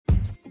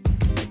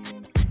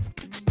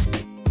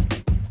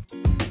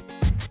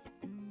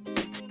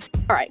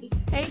All right.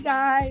 Hey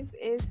guys,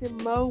 it's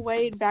Mo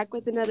Wade back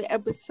with another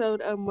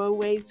episode of Mo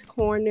Wade's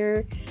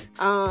Corner.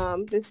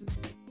 This is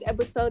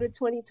episode of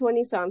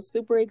 2020, so I'm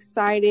super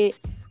excited.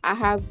 I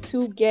have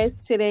two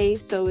guests today,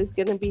 so it's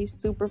going to be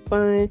super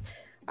fun.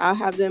 I'll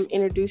have them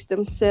introduce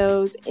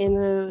themselves in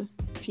a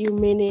few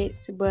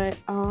minutes, but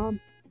I'm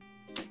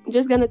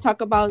just going to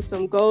talk about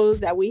some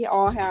goals that we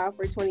all have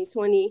for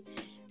 2020,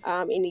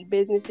 any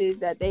businesses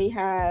that they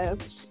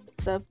have,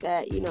 stuff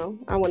that,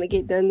 I want to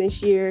get done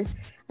this year.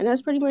 And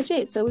that's pretty much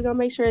it. So we're going to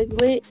make sure it's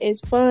lit,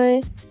 it's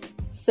fun.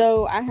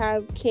 So I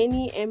have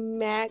Kenny and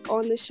Mac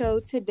on the show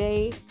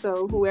today.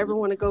 So whoever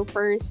want to go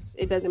first,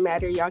 it doesn't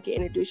matter. Y'all can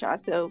introduce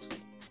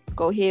yourselves.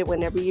 Go ahead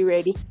whenever you're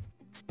ready.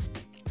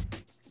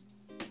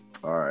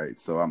 All right.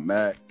 So I'm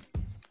Mac,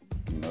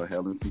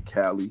 hailing from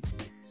Cali.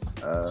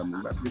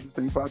 About to get this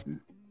thing popping.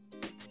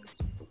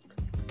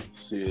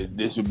 Shit,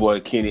 this your boy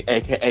Kenny,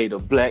 a.k.a. the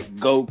Black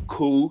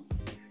Goku.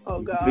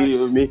 Oh, God.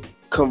 Feel me?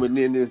 Coming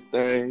in this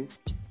thing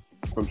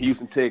from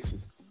Houston,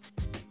 Texas.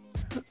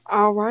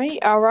 All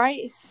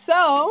right.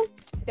 So,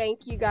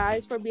 thank you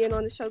guys for being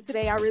on the show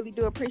today. I really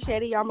do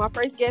appreciate it. Y'all my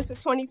first guest of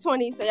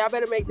 2020, so y'all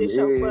better make this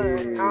show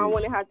fun. I don't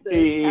want to have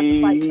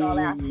to fight y'all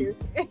after.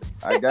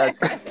 I got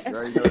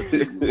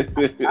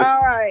you.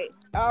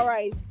 All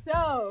right.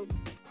 So,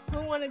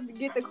 who want to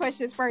get the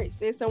questions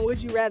first? It's some would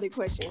you rather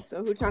questions.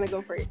 So, who trying to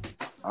go first?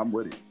 I'm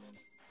with it.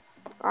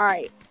 All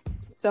right.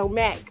 So,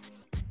 Mac.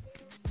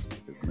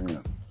 Yes,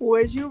 ma'am.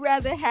 Would you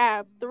rather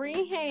have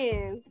 3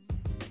 hands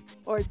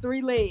or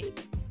 3 legs?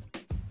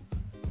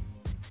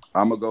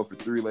 I'm going to go for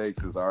 3 legs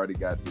because I already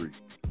got 3.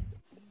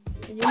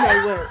 You know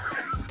what?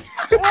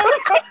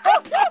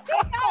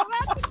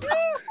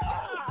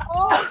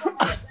 Oh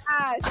my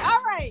gosh.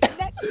 All right.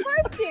 Next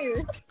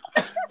question.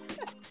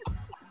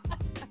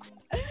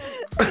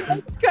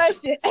 Next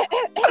question.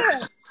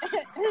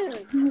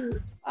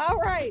 All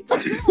right.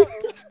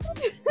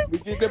 We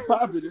get it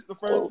popping. It's the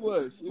first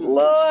one.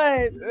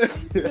 Lord.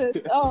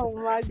 Oh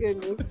my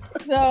goodness.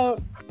 So,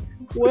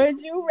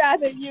 would you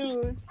rather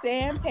use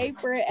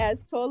sandpaper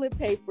as toilet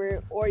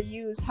paper or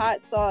use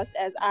hot sauce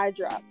as eye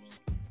drops?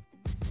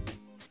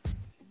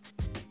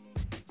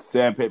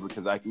 Sandpaper,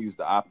 because I can use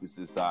the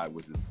opposite side,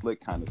 which is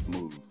slick, kind of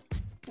smooth.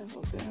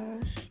 Oh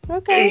gosh.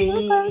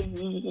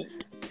 Okay.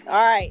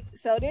 All right.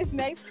 So this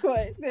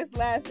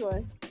last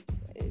one,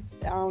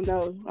 I don't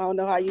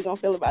know how you gonna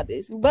feel about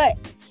this, but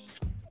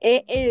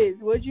it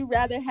is: would you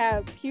rather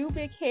have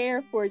pubic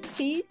hair for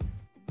teeth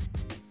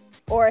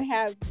or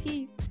have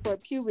teeth for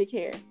pubic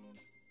hair?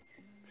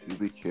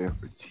 Pubic hair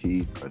for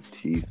teeth or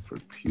teeth for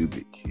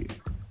pubic hair?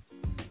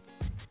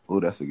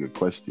 Oh, that's a good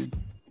question.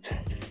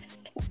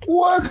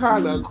 What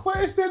kind of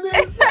question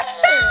is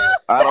that?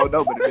 I don't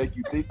know, but it make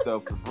you think though,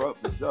 for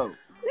sure.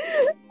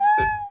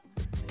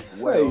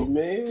 Well,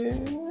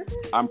 man,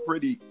 I'm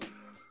pretty.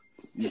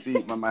 You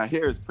see, my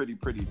hair is pretty.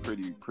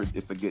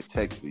 It's a good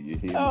texture. You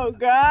hear me? Oh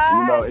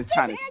God! It's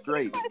kind of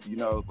straight.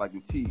 Like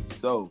the teeth.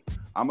 So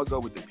I'm gonna go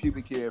with the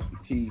pubic hair for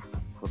teeth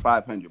for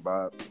 $500,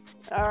 Bob.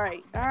 All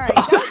right. Okay,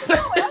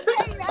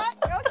 Matt.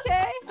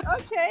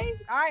 Okay.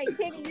 All right,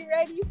 Kenny, you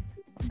ready?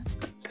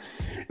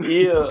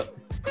 Yeah.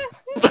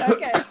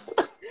 Okay.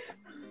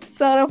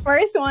 So the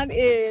first one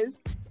is: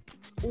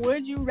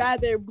 would you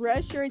rather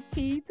brush your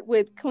teeth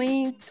with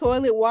clean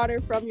toilet water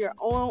from your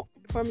own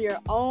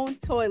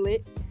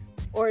toilet,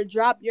 or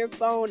drop your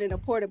phone in a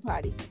porta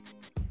potty?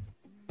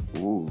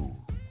 Ooh.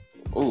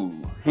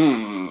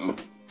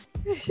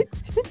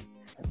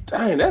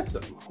 Dang, that's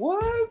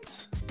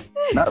what?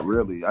 Not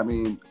really. I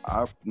mean,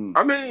 I'd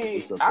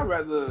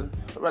rather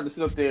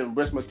sit up there and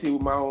brush my teeth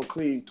with my own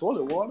clean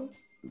toilet water.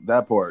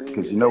 That part,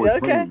 because it's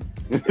clean.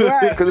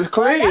 Right. Because it's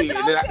clean.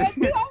 That's what I'm saying,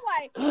 too.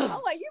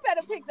 I'm like, you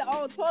better pick the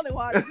own toilet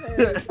water.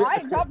 I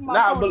ain't dropping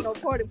my phone in no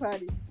porta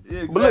potty. Yeah,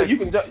 exactly. But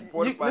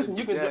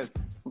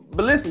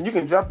look, you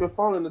can drop your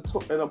phone in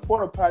a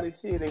porta potty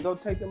shit and go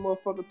take the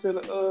motherfucker to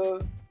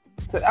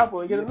the Apple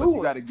and get a new one.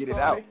 You got to get it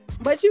out.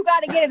 But you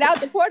got to get it out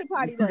the porta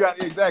potty though. You got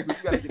to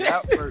get it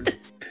out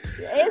first.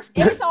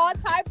 It's all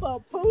type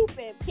of poop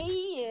and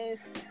pee and.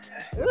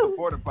 It's a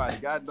porta potty.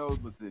 God knows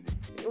what's in it.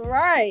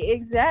 Right,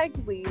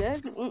 exactly.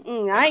 That's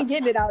I ain't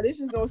getting it out. It's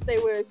just gonna stay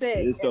where it's at.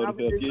 It's so I'm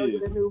just gonna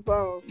get a new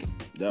phone.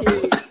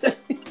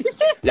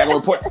 Y'all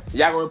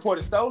gonna report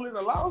it stolen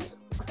or lost?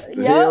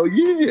 Yep. Hell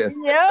yeah.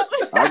 Yep.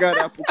 I got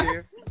Apple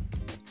Care.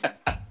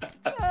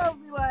 I'll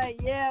be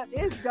like, yeah,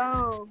 it's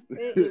gone.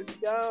 It is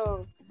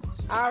gone.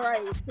 All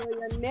right. So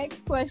your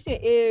next question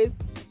is: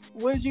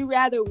 would you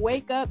rather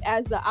wake up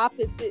as the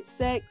opposite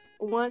sex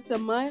once a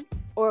month,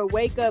 or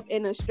wake up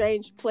in a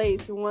strange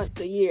place once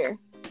a year?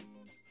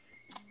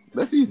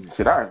 That's easy.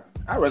 Shit, I'd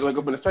rather wake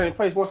up in a strange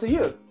place once a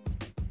year.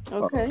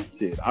 Okay.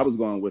 Shit, I was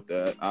going with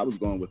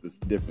this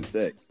different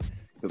sex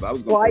because I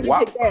was going. Why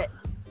you pick that?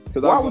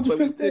 Because I was going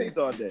to play with titties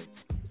all day.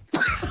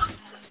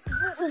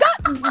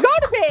 Go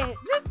to bed.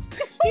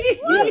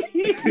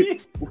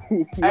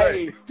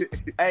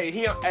 Hey,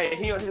 he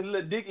on his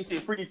little dicky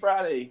shit. Freaky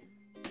Friday.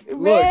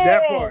 Look,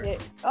 that part.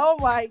 Oh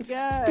my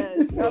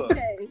God.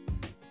 Okay.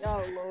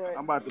 Oh Lord.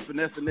 I'm about to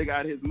finesse the nigga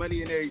out of his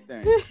money and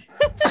everything.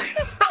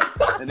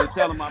 And then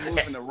tell him I'm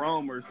moving to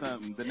Rome or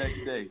something the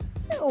next day.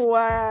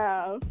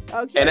 Wow.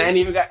 Okay. And I ain't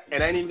even got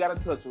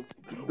to touch him.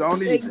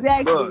 Don't even.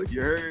 Exactly. Look,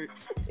 you heard?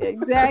 That's a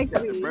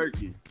Exactly.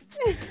 Berkey.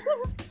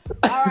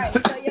 All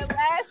right. So your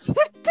last.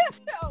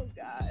 Oh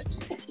God.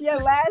 Your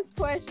last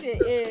question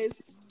is: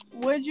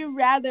 would you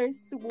rather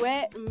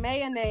sweat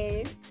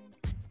mayonnaise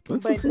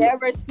but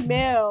never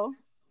smell,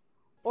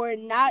 or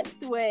not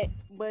sweat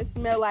but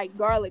smell like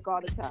garlic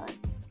all the time?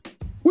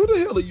 Where the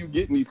hell are you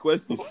getting these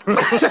questions from?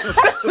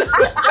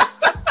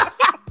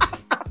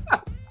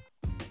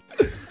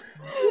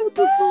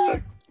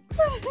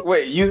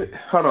 Wait,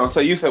 hold on. So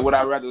you said would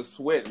I rather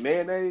sweat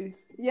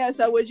mayonnaise? Yeah,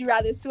 so would you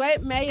rather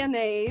sweat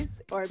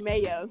mayonnaise or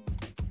mayo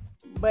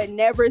but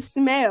never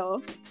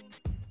smell,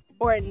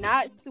 or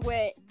not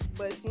sweat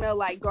but smell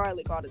like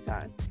garlic all the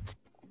time?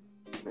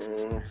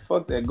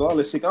 Fuck that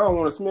garlic shit. I don't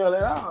want to smell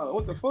that out.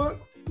 What the fuck?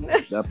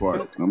 That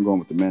part. I'm going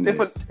with the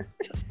mayonnaise.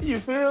 You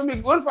feel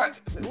me? What if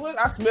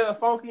I smell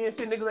funky and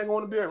shit? Niggas ain't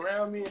going to be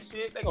around me and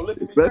shit. They gonna look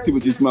at me. Especially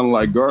when you smelling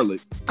like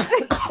garlic.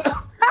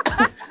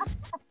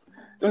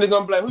 Then they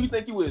gonna be like, who you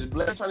think you is?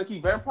 Black trying to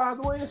keep vampires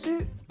away and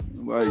shit?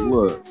 Like,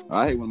 look,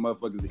 I hate when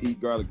motherfuckers eat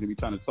garlic and be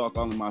trying to talk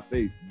all in my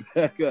face.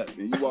 Back up.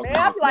 And you walk Man,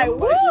 I'm like,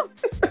 woo!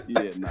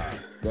 Yeah, nah,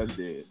 that's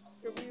dead.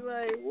 You'll be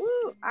like,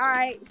 woo. All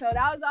right, so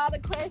that was all the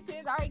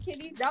questions. All right,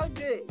 Kenny, that was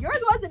good.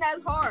 Yours wasn't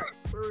as hard,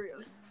 for real.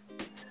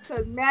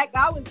 Because, Mac,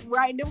 I was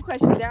writing them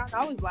questions down.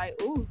 I was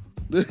like, ooh.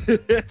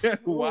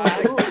 Why?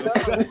 I don't know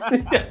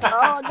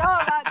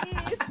about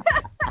these.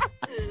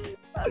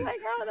 I was like,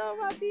 I don't know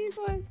about these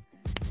ones.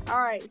 All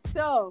right,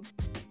 so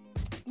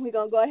we're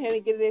going to go ahead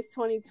and get this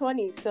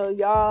 2020. So,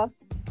 y'all,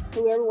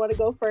 whoever want to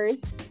go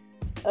first.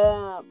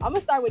 I'm going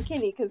to start with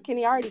Kenny because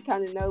Kenny already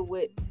kind of know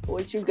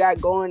what you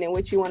got going and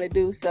what you want to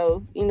do.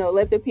 So,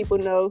 let the people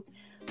know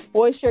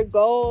what's your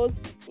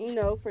goals,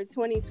 for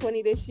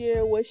 2020 this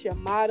year. What's your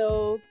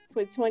motto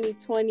for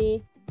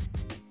 2020?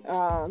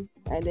 And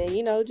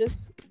then,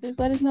 just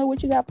let us know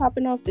what you got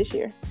popping off this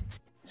year.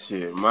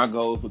 Shit, my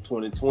goals for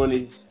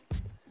 2020,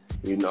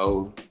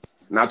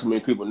 not too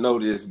many people know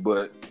this,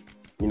 but,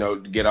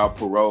 to get off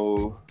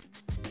parole,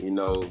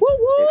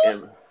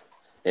 Woo-woo!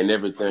 and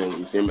everything.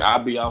 You feel me?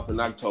 I'll be off in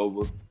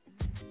October.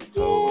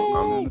 So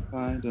I'm gonna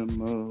find a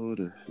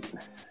motive.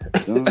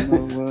 Don't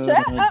know what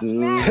Shut I up, do.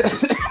 Matt.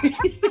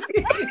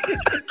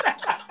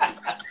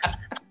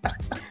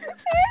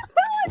 It's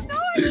so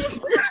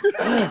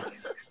annoying.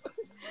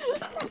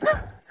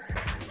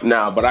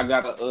 Nah, but I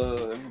got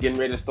getting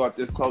ready to start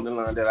this clothing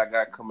line that I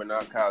got coming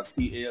out called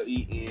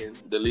TLEN,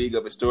 the League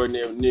of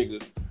Extraordinary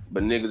Niggas.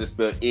 But niggas is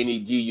spelled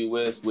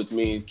NEGUS, which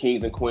means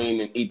Kings and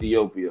Queen in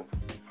Ethiopia.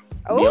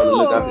 Be on the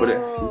lookout for that.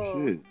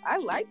 Oh, shit. I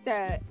like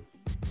that.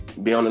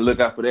 Be on the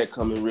lookout for that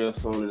coming real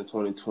soon in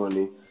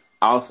 2020.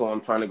 Also,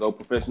 I'm trying to go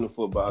professional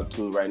football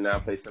too. Right now, I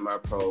play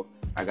semi-pro.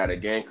 I got a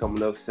game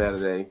coming up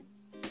Saturday.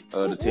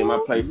 The team I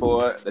play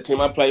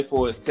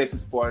for is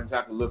Texas Spartans.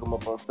 I can look them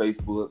up on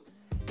Facebook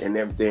and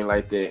everything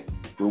like that.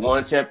 We won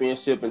a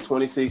championship in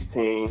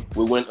 2016.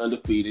 We went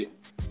undefeated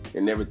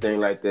and everything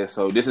like that.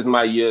 So this is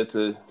my year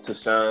to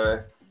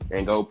shine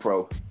and go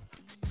pro.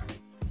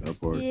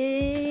 That part.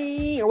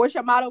 Yeah. What's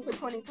your motto for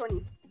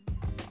 2020?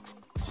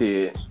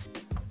 Shit.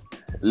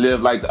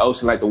 Live like the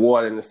ocean, like the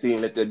water in the sea,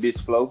 and let that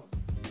bitch flow.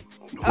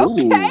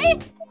 Okay.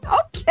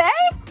 Okay.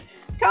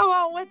 Come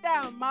on with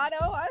that motto.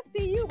 I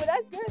see you, but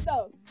that's good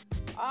though.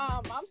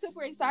 I'm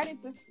super excited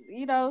to,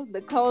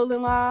 the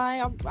clothing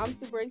line. I'm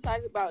super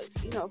excited about,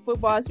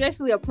 football,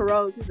 especially a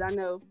parole, because I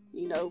know,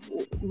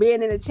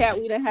 being in the chat,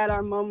 we done had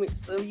our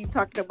moments of you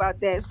talking about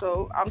that.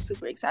 So I'm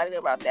super excited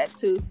about that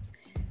too.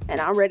 And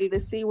I'm ready to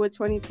see what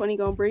 2020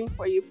 gonna bring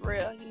for you, for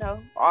real.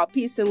 All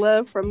peace and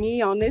love from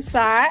me on this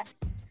side.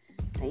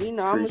 And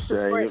I'm gonna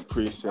support.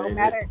 Appreciate it.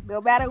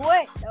 No matter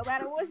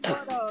what's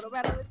going on, no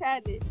matter what's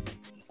happening.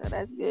 So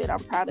that's good. I'm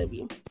proud of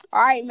you.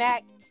 All right,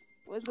 Mac.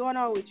 What's going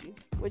on with you?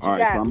 What you All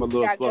right, got? so I'm a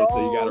little slow,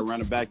 so you got to run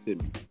it back to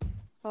me.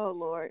 Oh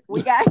Lord,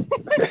 we got.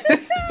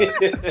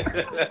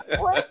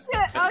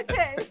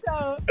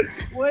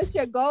 What's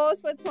your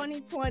goals for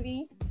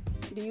 2020?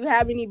 Do you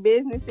have any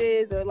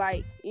businesses or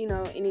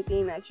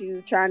anything that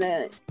you trying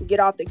to get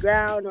off the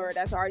ground, or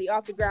that's already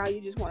off the ground?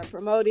 You just want to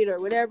promote it or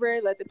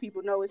whatever. Let the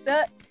people know what's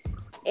up.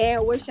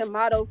 And what's your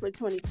motto for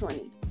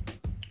 2020?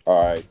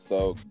 All right,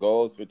 so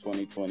goals for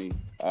 2020.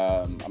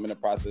 I'm in the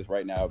process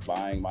right now of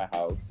buying my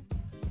house.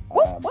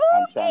 I'm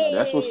trying to,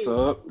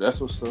 That's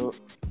what's up.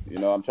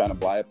 I'm trying to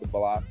buy up the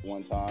block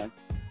one time.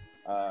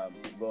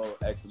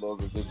 Little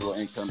residual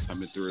income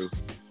coming through.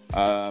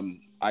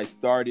 I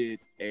started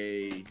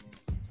a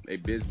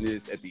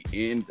business at the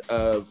end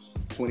of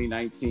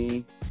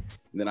 2019.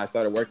 And then I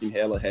started working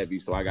hella heavy,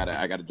 so I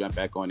gotta jump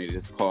back on it.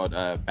 It's called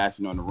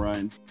Fashion on the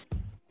Run.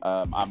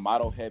 I'm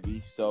model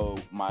heavy, so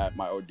my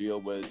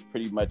ordeal was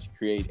pretty much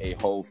create a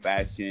whole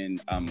fashion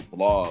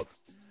vlog.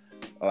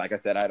 Like I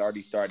said, I'd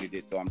already started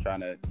it, so I'm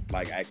trying to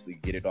actually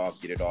get it off.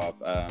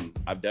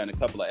 I've done a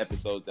couple of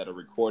episodes that are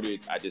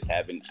recorded. I just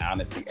haven't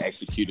honestly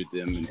executed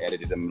them and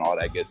edited them and all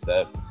that good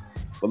stuff.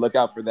 But look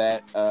out for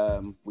that.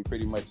 We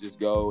pretty much just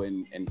go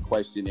and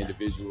question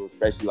individuals,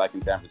 especially like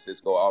in San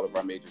Francisco, all of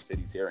our major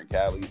cities here in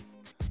Cali,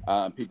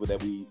 people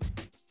that we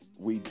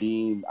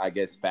deem, I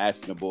guess,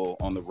 fashionable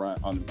on the run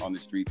on the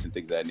streets and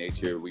things of that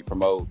nature. We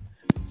promote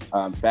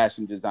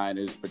fashion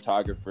designers,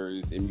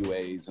 photographers,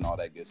 MUAs, and all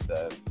that good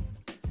stuff.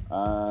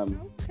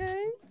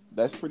 Okay.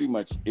 That's pretty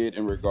much it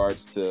in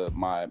regards to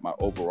my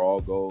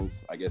overall goals.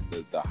 I guess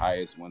the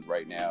highest ones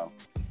right now.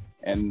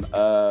 And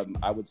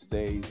I would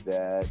say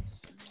that,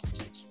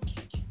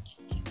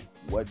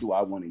 what do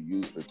I want to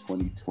use for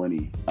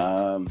 2020?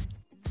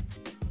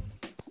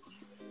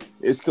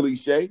 It's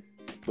cliche,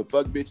 but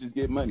fuck bitches,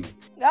 get money.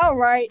 All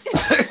right.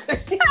 Fuck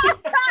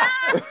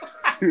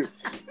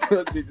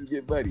bitches,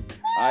 get money.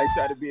 I ain't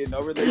trying to be in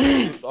no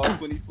relationships all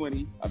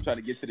 2020. I'm trying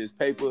to get to this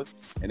paper,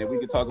 and then we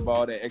can talk about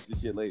all that extra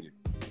shit later.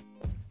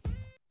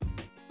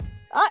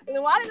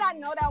 Why did I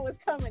know that was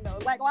coming though?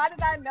 Like, why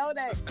did I know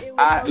that it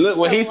was? Look,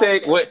 when he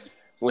said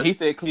when he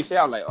said cliche,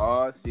 I was like,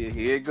 oh shit,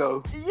 here it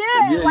go.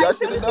 Yeah, y'all like, should as have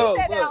soon as known.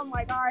 he said that, I'm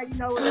like, I already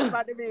know what it's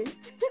about to be.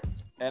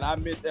 And I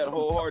meant that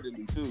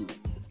wholeheartedly too.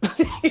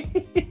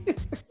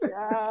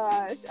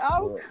 Gosh,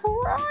 I'm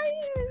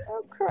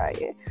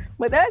crying.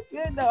 But that's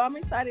good though. I'm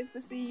excited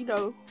to see,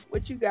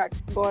 what you got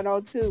going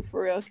on too,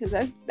 for real,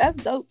 because that's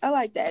dope. I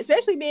like that,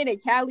 especially being in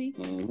Cali.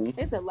 Mm-hmm.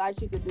 There's a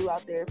lot you could do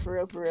out there,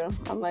 for real.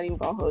 I'm not even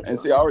gonna hold you. And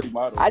see, I already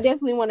modeled. I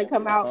definitely want to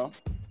come out.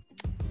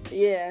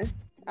 Yeah,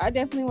 I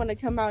definitely want to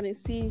come out and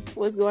see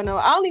what's going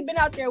on. I only been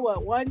out there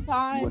one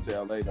time. You went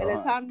to LA, though, and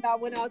the time that I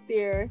went out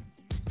there,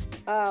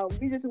 I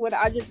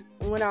just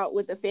went out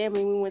with the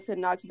family. We went to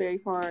Knoxberry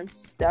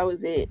Farms. That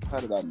was it. How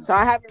did I know? So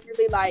I haven't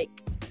really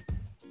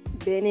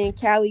been in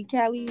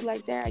Cali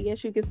like that, I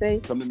guess you could say.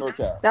 Come to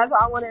NorCal. That's why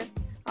I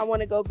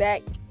want to go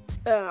back.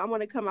 I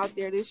want to come out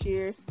there this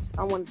year.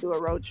 I want to do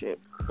a road trip.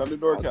 Come to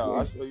NorCal.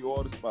 I'll show you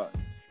all the spots.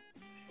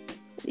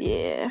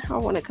 Yeah, I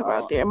want to come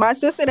out there. My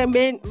sister and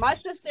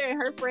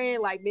her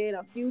friend been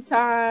a few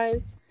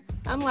times.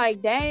 I'm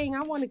like, dang, I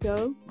want to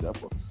go.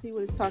 See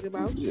what it's talking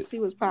about. See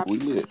what's popping. We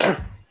lit. See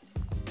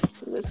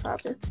what's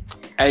popping.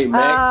 Hey,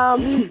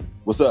 Mac.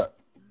 What's up?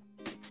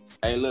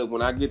 Hey, look,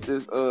 when I get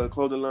this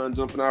clothing line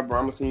jumping out, bro,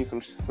 I'm gonna send you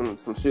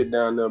some shit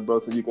down there, bro,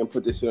 so you can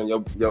put this shit on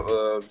your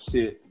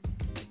shit.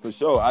 For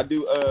sure. I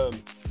do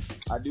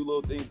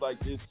little things like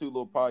this too,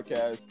 little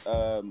podcasts.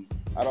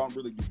 I don't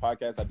really do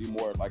podcasts. I do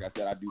more, like I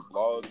said, I do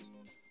vlogs.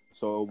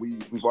 So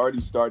we've already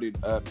started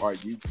up our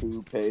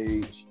YouTube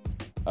page.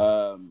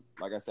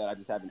 Like I said, I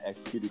just haven't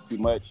executed too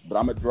much, but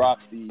I'm gonna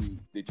drop the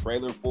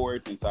trailer for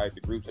it inside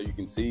the group so you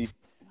can see.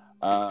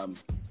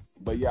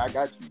 But yeah, I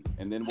got you.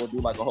 And then we'll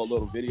do a whole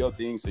little video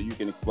thing so you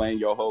can explain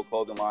your whole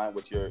clothing line,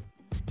 what your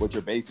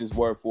bases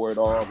were for it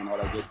all, and all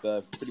that good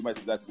stuff. Pretty much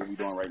exactly what we're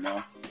doing right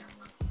now.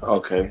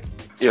 Okay.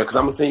 Yeah, because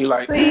I'm gonna send you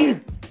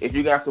if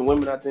you got some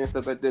women out there and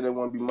stuff like that that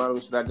want to be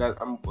models, shit, I'm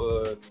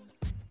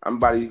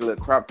about to get little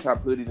crop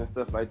top hoodies and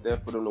stuff like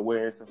that for them to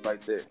wear and stuff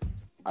like that.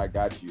 I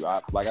got you.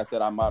 Like I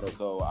said, I model,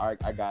 so I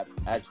got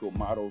actual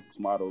models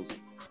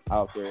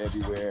out there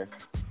everywhere.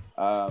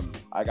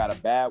 I got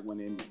a bad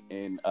one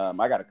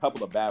I got a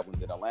couple of bad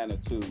ones in Atlanta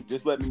too.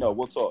 Just let me know.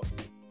 We'll talk.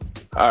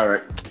 All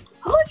right.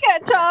 Look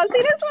at y'all.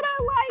 See, that's what I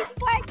like.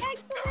 Black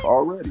excellence.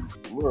 Already.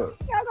 Look.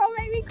 Y'all gonna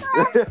make me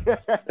cry.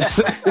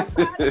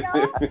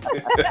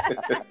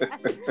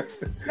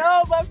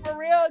 No, but for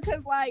real,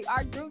 because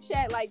our group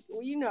chat,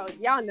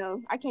 y'all know,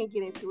 I can't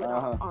get into it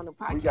on the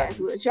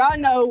podcast. But y'all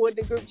know what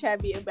the group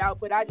chat be about,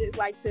 but I just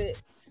like to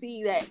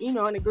see that, in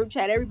the group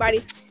chat,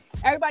 everybody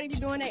be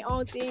doing their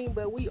own thing,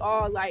 but we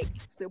all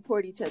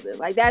support each other.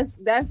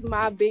 That's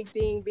my big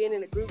thing, being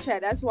in a group chat.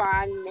 That's why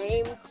I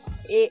named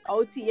it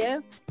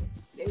OTF.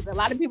 A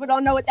lot of people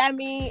don't know what that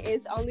means.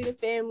 It's only the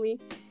family,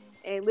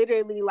 and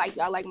literally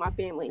y'all like my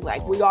family.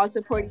 We all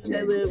support each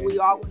other. We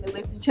all want to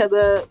lift each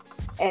other up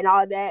and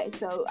all that.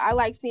 So I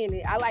like seeing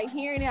it. I like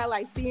hearing it. I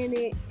like seeing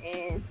it,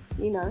 and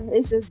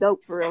it's just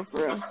dope for real.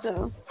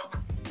 So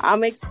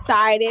I'm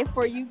excited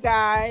for you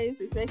guys,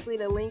 especially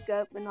the link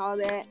up and all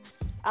that.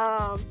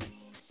 I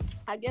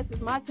guess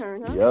it's my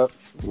turn, huh? Yep.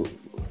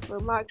 For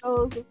my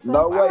goals.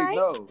 No, wait, right.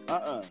 No.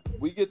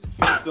 We get to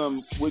choose some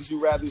would you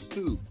rather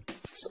too.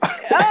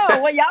 Oh,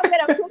 well, y'all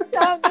better put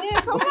some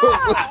in. Come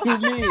on. You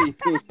mean?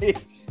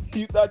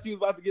 You thought you was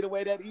about to get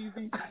away that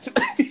easy?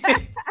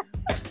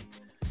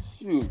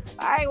 Shoot.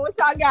 All right, what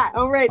y'all got?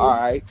 I'm ready. All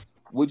right.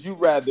 Would you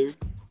rather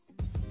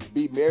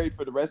be married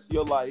for the rest of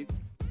your life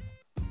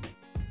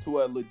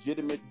to a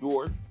legitimate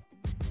dwarf,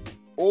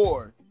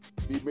 or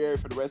be married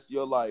for the rest of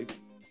your life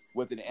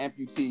with an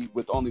amputee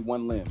with only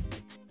one limb?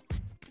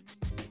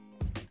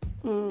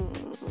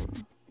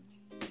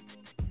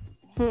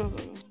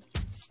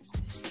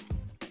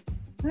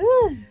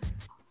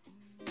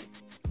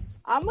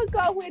 I'm gonna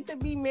go with to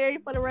be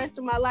married for the rest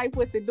of my life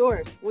with the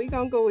dwarf. We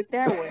gonna go with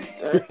that one.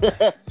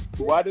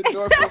 Why the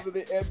dwarf over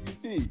the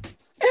amputee?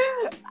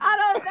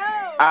 I don't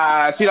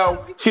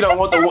know. She don't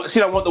want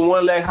the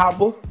one leg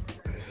hobble.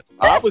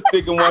 I was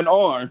thinking one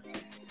arm.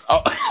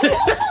 Oh, see, you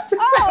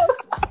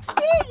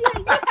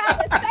had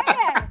to say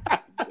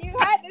that. You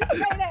had to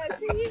say that.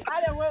 See,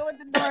 I done went with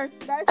the more.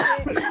 That's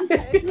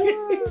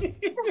it.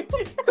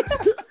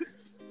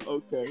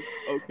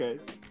 Okay.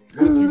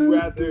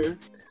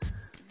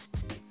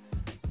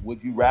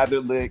 Would you rather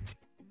lick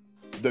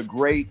the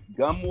great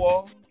gum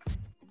wall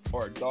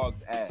or a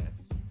dog's ass?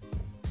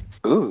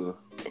 Ooh.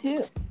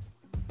 Ew.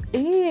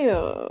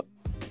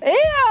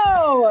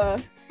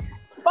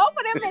 Both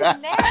of them is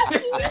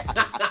nasty.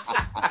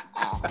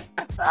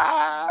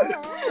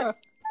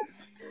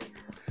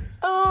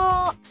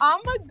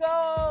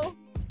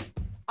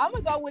 I'm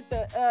gonna go with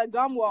the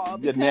gum wall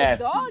because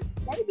dogs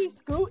they be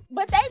scooting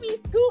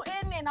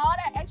and all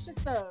that extra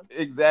stuff.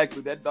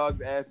 Exactly, that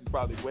dog's ass is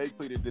probably way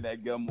cleaner than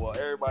that gum wall.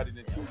 Everybody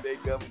that chewed their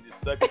gum and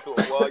just stuck it to a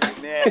wall,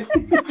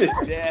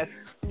 you're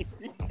nasty.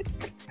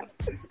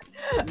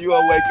 You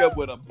gonna wake up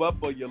with a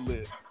bump on your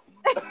lip.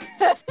 I'm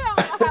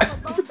gonna have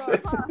a bump up,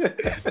 huh?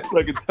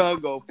 Like a tongue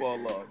gonna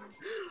fall off.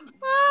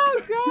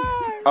 Oh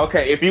god.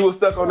 Okay, if you were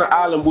stuck on the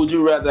island, would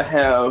you rather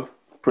have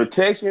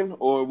protection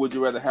or would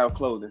you rather have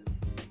clothing?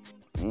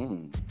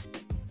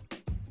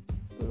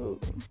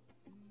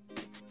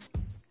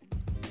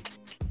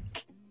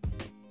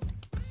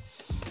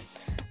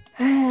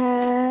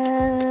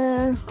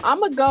 I'm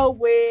gonna go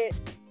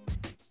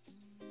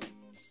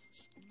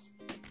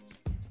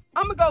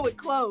with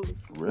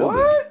clothes. Really?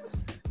 What?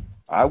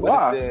 I would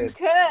have said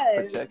Because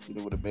protection.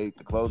 It would have made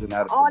the clothing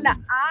out of on the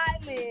police.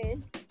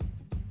 island,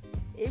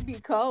 it'd be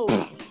cold.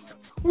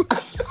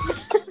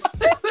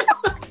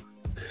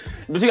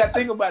 But you gotta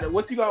think about it.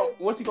 What you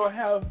gonna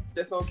have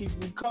that's gonna keep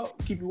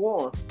you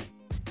warm?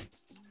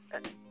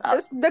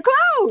 It's the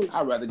clothes.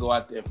 I'd rather go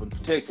out there for the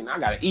protection. I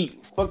gotta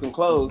eat. Fuck them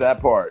clothes.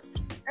 That part.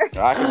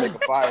 I can make a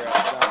fire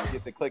outside and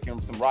get the clicking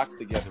some rocks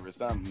together or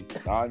something.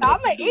 I'm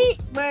gonna eat,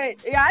 but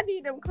yeah, I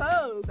need them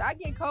clothes. I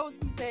get cold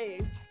too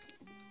fast.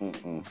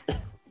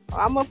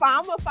 I'm gonna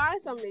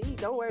find something to eat.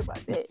 Don't worry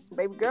about that.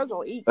 Baby girl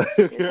gonna eat. It's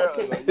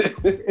okay.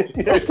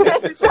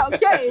 It's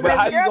okay. But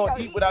how Baby you girl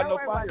gonna eat without no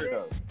Don't worry fire about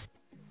though? that.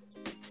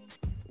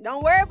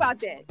 Don't worry about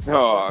that.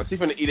 Oh, she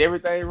finna eat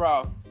everything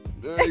raw.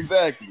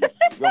 Exactly.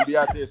 You're gonna be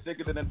out there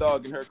sicker than a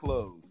dog in her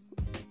clothes.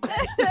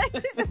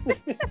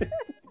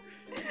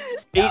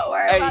 Don't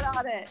worry about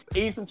all that.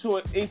 Eat some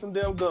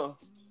damn gum.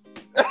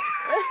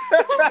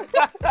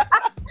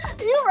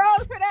 You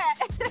wrong for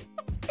that.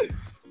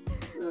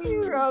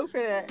 You wrong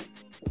for that.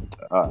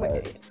 All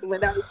right.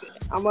 But that was good.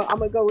 I'm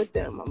gonna go with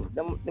them.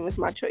 Them is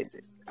my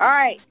choices. All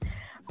right.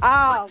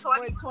 For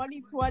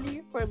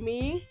 2020 for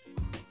me,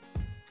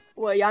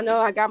 well, y'all know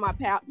I got my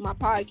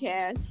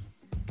podcast,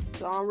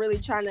 so I'm really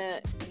trying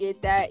to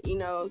get that,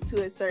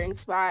 to a certain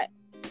spot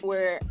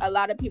where a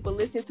lot of people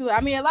listen to it. I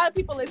mean, a lot of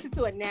people listen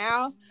to it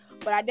now,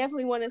 but I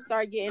definitely want to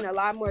start getting a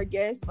lot more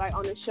guests like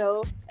on the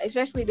show,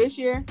 especially this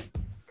year,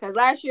 because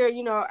last year,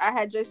 I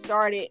had just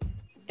started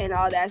and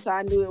all that, so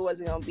I knew it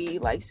wasn't gonna be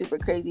like super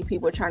crazy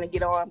people trying to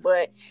get on.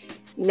 But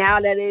now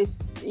that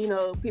it's,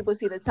 people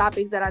see the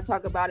topics that I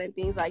talk about and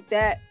things like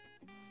that,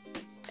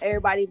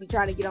 everybody be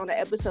trying to get on the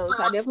episode.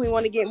 So I definitely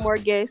want to get more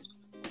guests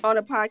on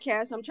the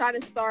podcast. I'm trying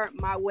to start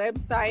my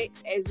website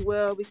as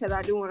well because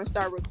I do want to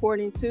start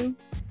recording too,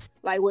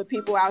 like with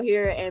people out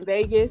here in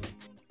Vegas.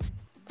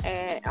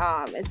 And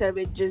instead of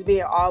it just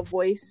being all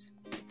voice,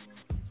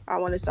 I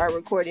want to start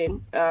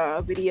recording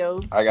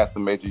videos. I got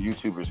some major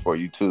YouTubers for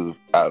you too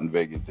out in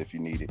Vegas if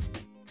you need it.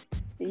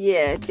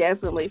 Yeah,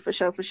 definitely, for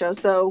sure.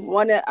 So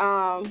one of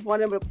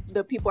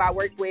the people I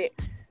work with,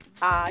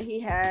 he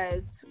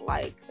has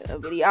like a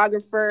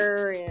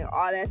videographer and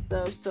all that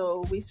stuff.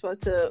 So we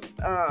supposed to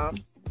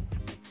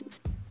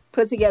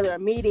put together a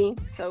meeting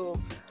so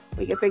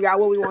we can figure out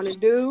what we want to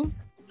do.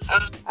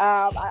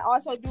 I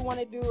also do want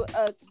to do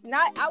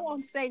I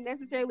won't say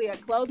necessarily a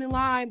clothing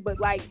line, but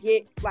like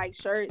get like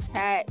shirts,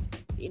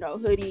 hats,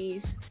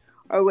 hoodies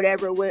or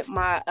whatever with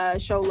my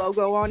show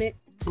logo on it.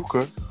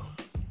 Okay.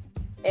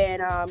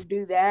 And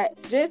do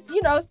that. Just,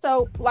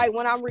 so like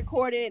when I'm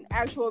recording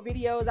actual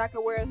videos, I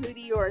can wear a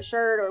hoodie or a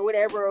shirt or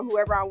whatever, or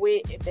whoever I'm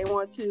with, if they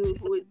want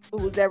to,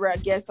 who's ever a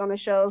guest on the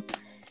show,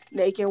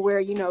 they can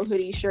wear,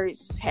 hoodies,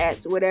 shirts,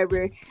 hats,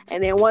 whatever.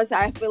 And then once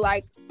I feel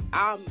like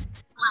I'm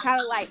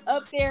kind of like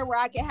up there where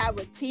I can have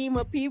a team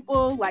of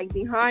people like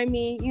behind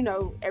me,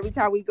 every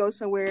time we go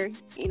somewhere,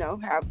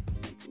 have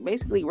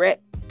basically rep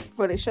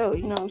for the show,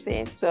 you know what I'm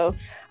saying? So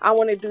I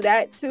want to do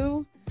that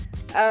too.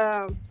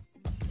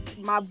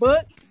 My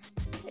books,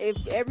 if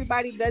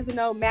everybody doesn't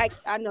know, Mac,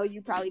 I know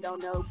you probably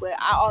don't know, but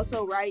I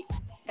also write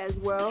as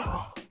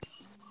well.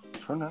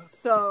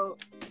 So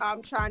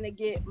I'm trying to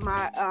get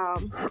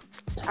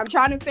I'm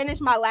trying to finish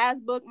my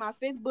last book, my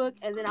 5th book,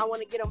 and then I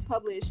want to get them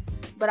published,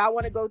 but I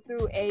want to go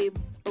through a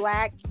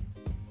Black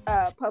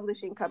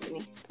publishing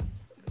company.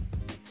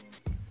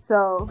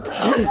 So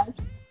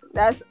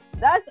that's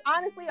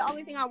honestly the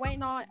only thing I'm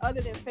waiting on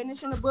other than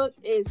finishing the book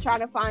is trying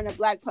to find a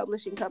Black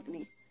publishing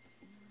company.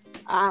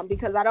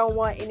 Because I don't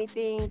want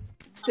anything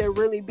to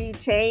really be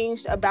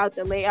changed about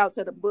the layouts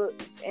of the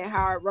books and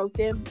how I wrote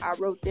them. I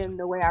wrote them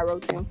the way I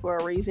wrote them for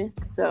a reason.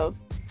 So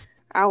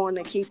I want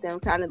to keep them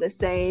kind of the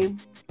same.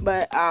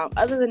 But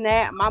other than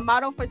that, my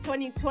motto for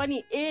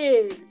 2020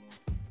 is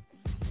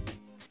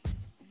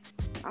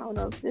I don't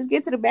know. Just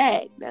get to the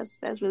bag.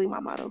 That's really my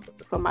motto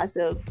for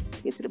myself.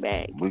 Get to the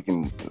bag. We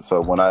can.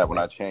 So when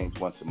I change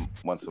once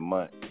a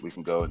month, we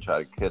can go and try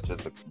to catch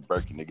us a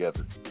Birkin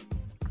together.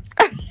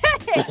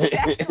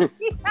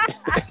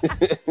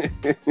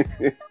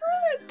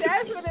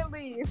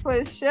 Definitely,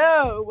 for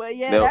sure. But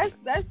yeah,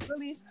 that's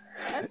really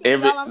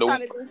all I'm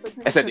trying to do for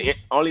 2020. That's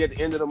only at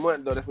the end of the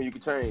month though. That's when you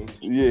can change.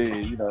 Yeah,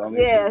 you know.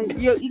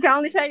 You can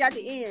only change at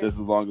the end. Just as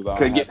long as I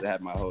don't have to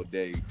have my whole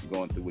day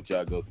going through what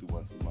y'all go through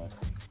once a month.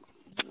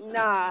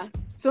 Nah.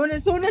 Soon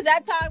as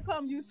that time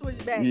comes, you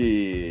switch back.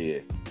 Yeah.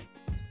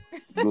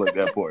 Look,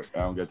 that part. I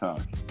don't got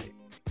time.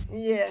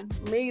 Yeah,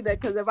 me either.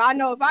 Because if I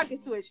can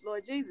switch,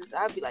 Lord Jesus,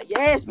 I'd be like,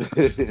 yes.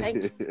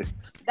 Thank you.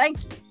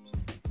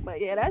 But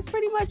yeah, that's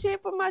pretty much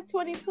it for my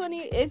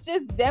 2020. It's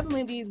just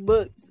definitely these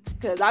books.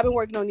 Because I've been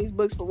working on these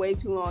books for way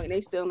too long and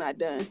they still not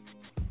done.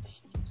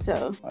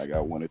 So. I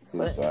got 1 or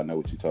 2, so I know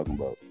what you're talking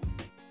about.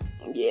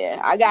 Yeah,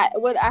 I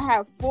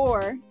have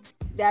 4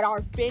 that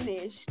are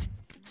finished.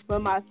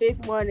 But my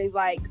 5th one is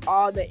like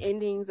all the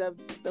endings of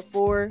the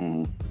 4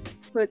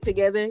 put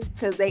together.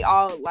 Because they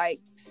all like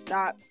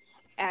stop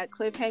at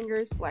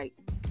cliffhangers. Like,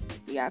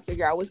 you gotta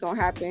figure out what's gonna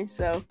happen.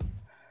 So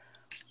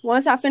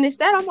once I finish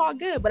that, I'm all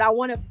good. But I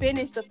want to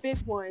finish the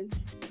 5th one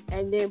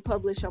and then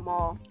publish them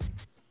all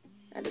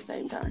at the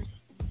same time.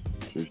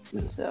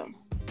 So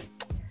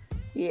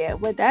yeah,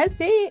 but that's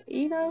it.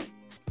 You know,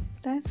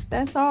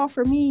 that's all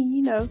for me.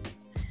 You know,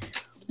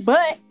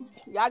 but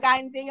y'all got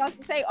anything else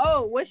to say?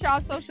 Oh, what's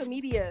y'all social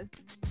media?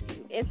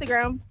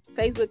 Instagram,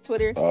 Facebook,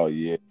 Twitter. Oh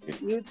yeah,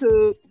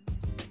 YouTube.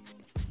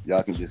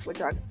 Y'all can just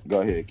go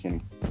ahead,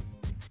 Kenny.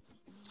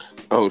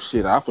 Oh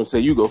shit! I often say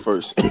you go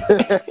first.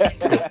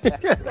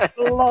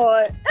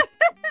 Lord.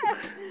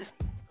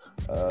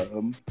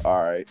 All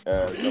right.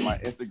 So my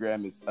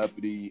Instagram is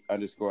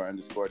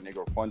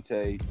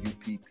uppity__Negroponte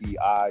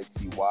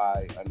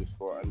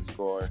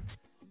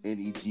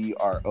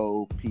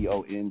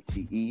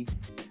UPPI__NEGROPONTE.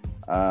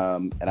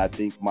 And I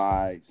think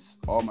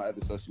all my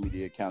other social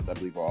media accounts, I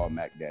believe, are all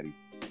Mac Daddy.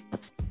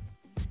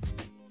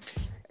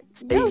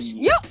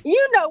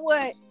 You know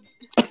what?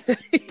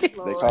 They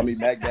call me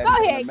Mac Daddy.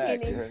 Go ahead,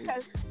 Kenny.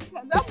 Because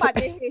I'm about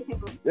to hit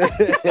him.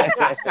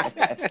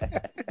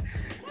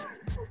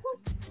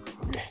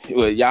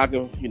 Well, y'all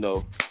can,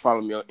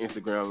 follow me on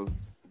Instagram,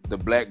 the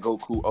Black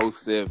Goku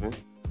 07.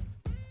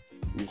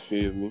 You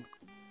feel me?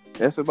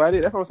 That's about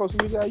it. That's on social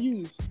media I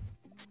use.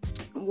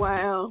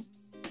 Wow.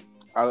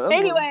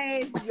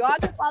 Anyways, y'all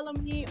can follow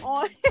me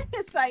on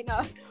site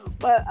now.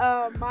 But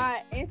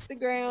my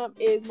Instagram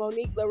is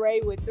Monique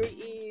LeRae with 3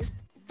 E's.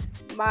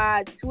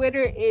 My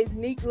Twitter is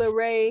Nick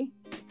LeRae.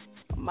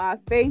 My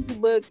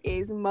Facebook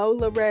is Mo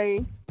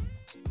LeRae.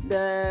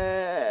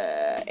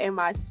 And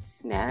my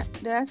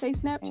did I say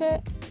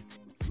Snapchat?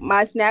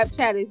 My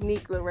Snapchat is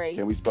Nick LeRae.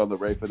 Can we spell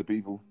LeRae for the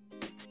people?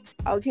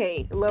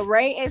 Okay,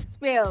 LeRae is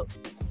spelled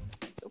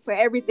for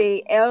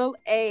everything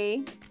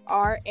LARAE.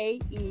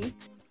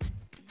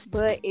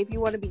 But if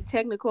you want to be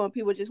technical and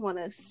people just want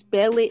to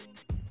spell it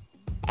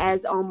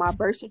as on my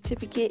birth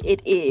certificate,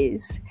 it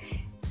is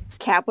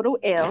capital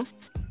L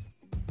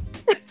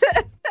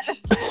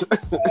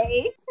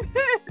A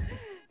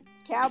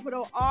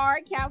capital R,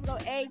 capital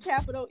A,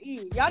 capital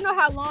E. Y'all know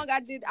how long I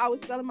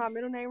was spelling my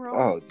middle name wrong?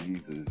 Oh,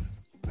 Jesus.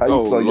 How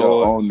you spell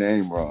your own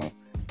name wrong?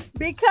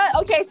 Because,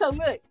 okay, so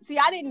look. See,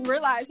 I didn't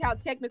realize how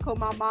technical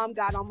my mom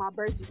got on my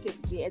birth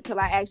certificate until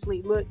I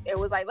actually looked and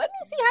was like, let me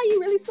see how you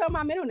really spell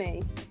my middle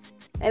name.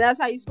 And that's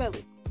how you spell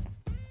it.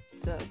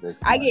 So,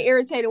 I get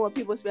irritated when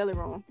people spell it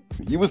wrong.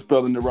 You were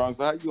spelling it wrong,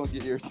 so how you going to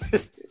get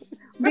irritated?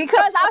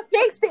 Because I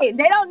fixed it.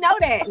 They don't know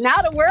that. Now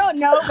the world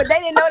knows, but they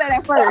didn't know that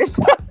at first.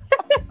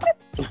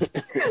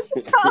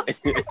 So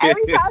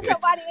every time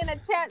somebody in the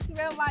chat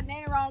spell my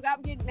name wrong,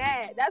 I'm getting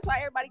mad. That's why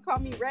everybody call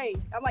me Ray.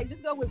 I'm like,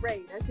 just go with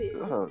Ray. That's it.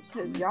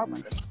 Because y'all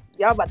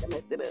about to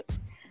mess it up.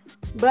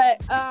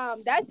 But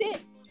that's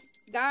it,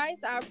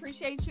 guys. I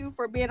appreciate you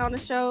for being on the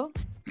show.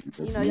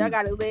 You know, y'all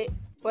got it lit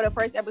for the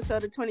first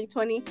episode of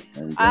 2020.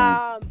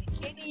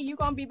 Kenny, you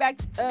gonna be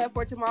back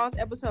for tomorrow's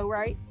episode,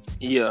 right?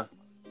 Yeah.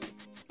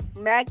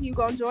 Mac, you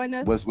gonna join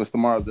us? What's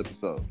tomorrow's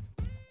episode?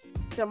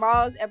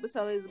 Tomorrow's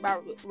episode is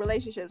about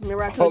relationships.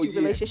 Remember I told you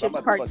relationships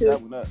part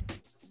 2?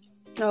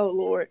 Oh,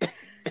 Lord.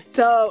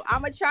 So I'm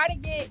going to try to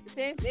get,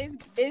 since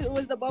it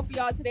was the both of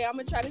y'all today, I'm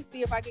going to try to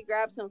see if I can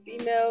grab some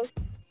females,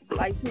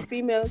 like 2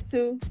 females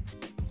too,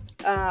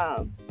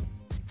 to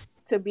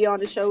be on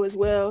the show as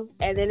well.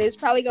 And then it's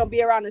probably going to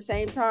be around the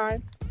same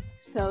time.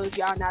 So if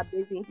y'all not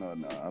busy.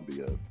 No, I'll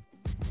be up.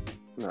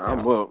 No,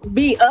 I'm up.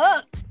 Be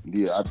up?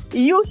 Yeah.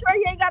 You sure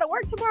you ain't got to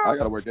work tomorrow? I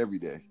got to work every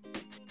day.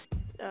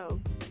 Oh.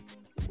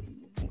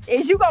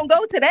 Is you gonna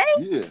go today?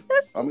 Yeah,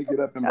 I'm gonna get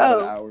up in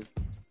about an hour.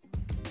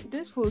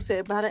 This fool said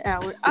about an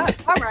hour. All right,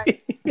 time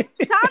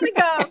to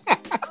go.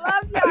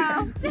 Love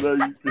y'all.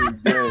 Love you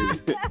too.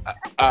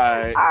 All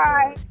right.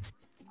 All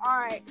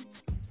right.